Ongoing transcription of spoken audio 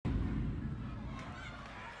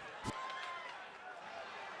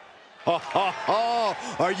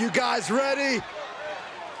Are you guys ready?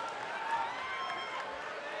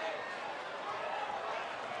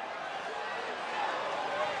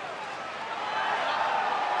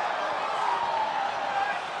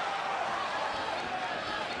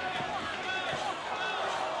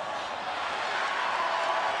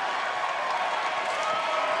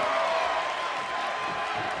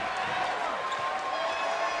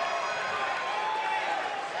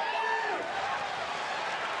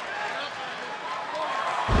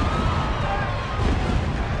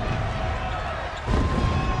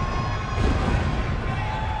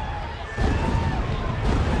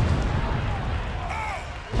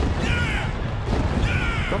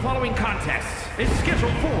 The following contest is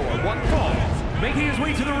scheduled for one fall, making his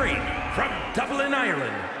way to the ring from Dublin,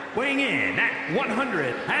 Ireland, weighing in at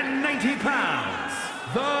 190 pounds,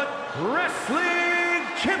 the wrestling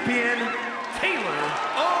champion, Taylor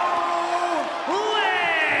O'Leary.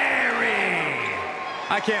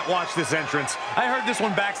 I can't watch this entrance. I heard this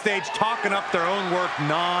one backstage talking up their own work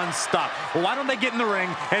non-stop. Well, why don't they get in the ring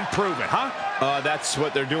and prove it, huh? That's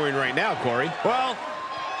what they're doing right now, Corey. Well,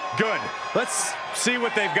 good. Let's see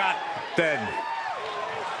what they've got then.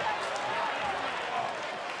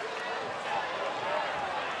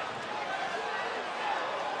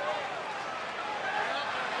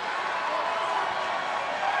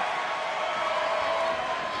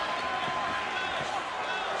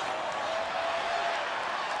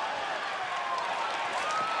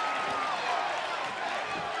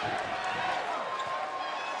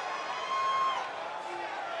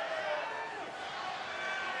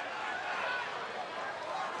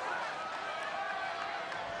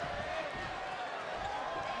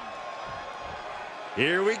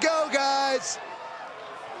 Here we go, guys.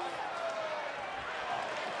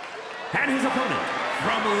 And his opponent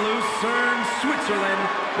from Lucerne, Switzerland,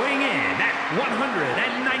 weighing in at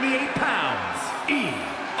 198 pounds,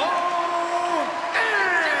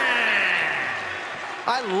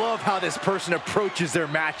 I love how this person approaches their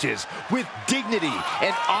matches with dignity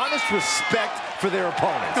and honest respect for their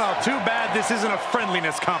opponents. Oh, too bad this isn't a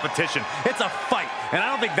friendliness competition. It's a fight, and I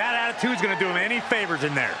don't think that attitude's going to do him any favors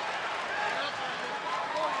in there.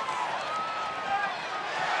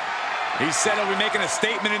 He said he'll be making a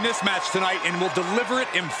statement in this match tonight and will deliver it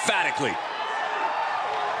emphatically.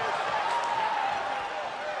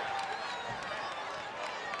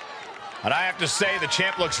 And I have to say, the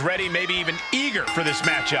champ looks ready, maybe even eager for this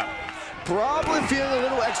matchup. Probably feeling a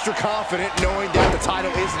little extra confident knowing that the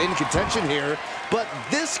title isn't in contention here, but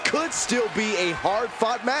this could still be a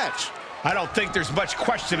hard-fought match. I don't think there's much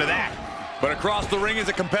question of that. But across the ring is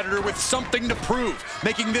a competitor with something to prove,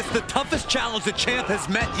 making this the toughest challenge the champ has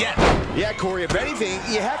met yet. Yeah, Corey, if anything,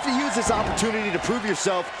 you have to use this opportunity to prove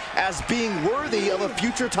yourself as being worthy of a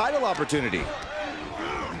future title opportunity.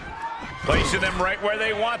 Placing them right where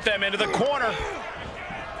they want them, into the corner.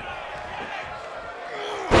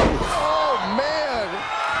 Oh, man.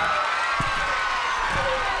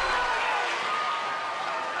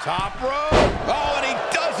 Top rope. Oh, and he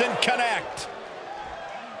doesn't connect.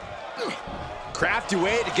 Crafty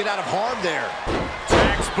way to get out of harm there.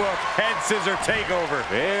 Textbook head scissor takeover.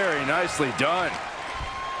 Very nicely done.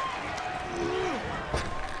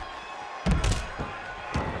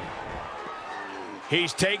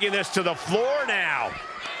 He's taking this to the floor now.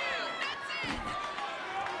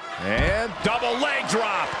 And double leg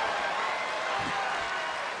drop.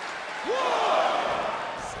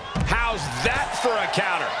 How's that for a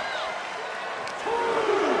counter?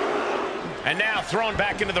 And now thrown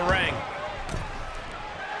back into the ring.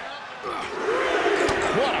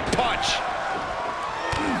 What a punch.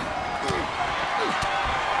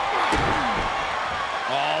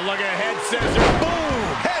 Oh, look at head scissors. Boom!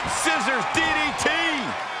 Head scissors DDT.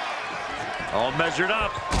 All measured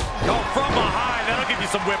up. Go from behind. That'll give you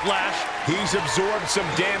some whiplash. He's absorbed some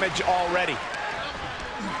damage already.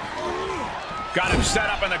 Got him set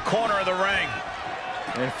up in the corner of the ring.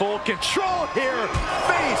 in full control here,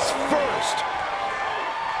 face first.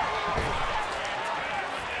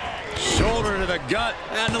 Shoulder to the gut,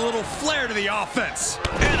 and a little flair to the offense.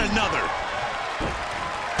 And another.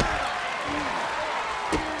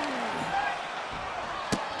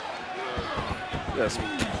 Just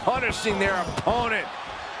punishing their opponent.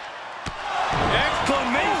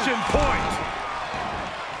 Exclamation point.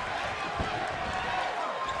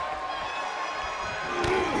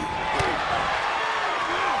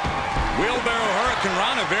 Wheelbarrow Hurricane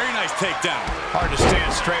Rana, very nice takedown. Hard to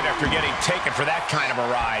stand straight after getting taken for that kind of a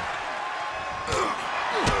ride.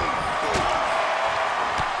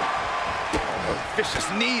 Vicious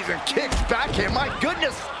knees and kicks backhand, my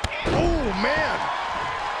goodness. Oh, man.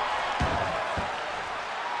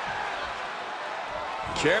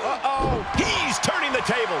 Chair. Uh-oh. He's turning the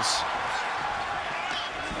tables.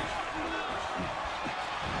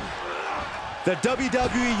 The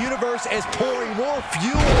WWE Universe is pouring more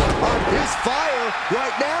fuel on his fire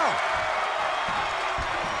right now.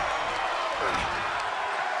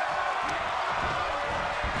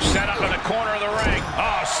 Set up in the corner of the ring.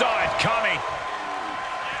 Oh, saw it coming.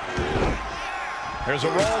 There's a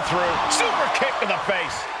roll through. Super kick to the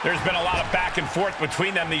face. There's been a lot of back and forth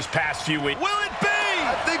between them these past few weeks. Will it be?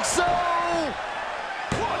 I think so.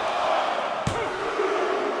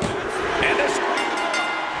 And this.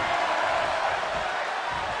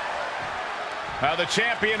 Well, the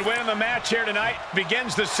champion winning the match here tonight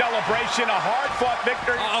begins the celebration. A hard-fought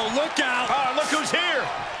victory. Oh, look out. Oh, look who's here.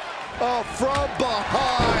 Oh, from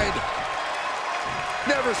behind.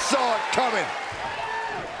 Never saw it coming.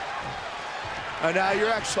 And now you're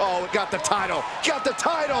actually, oh, got the title. Got the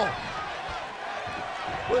title.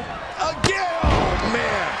 Again, oh,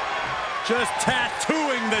 man. Just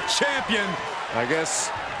tattooing the champion. I guess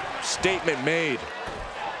statement made.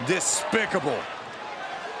 Despicable.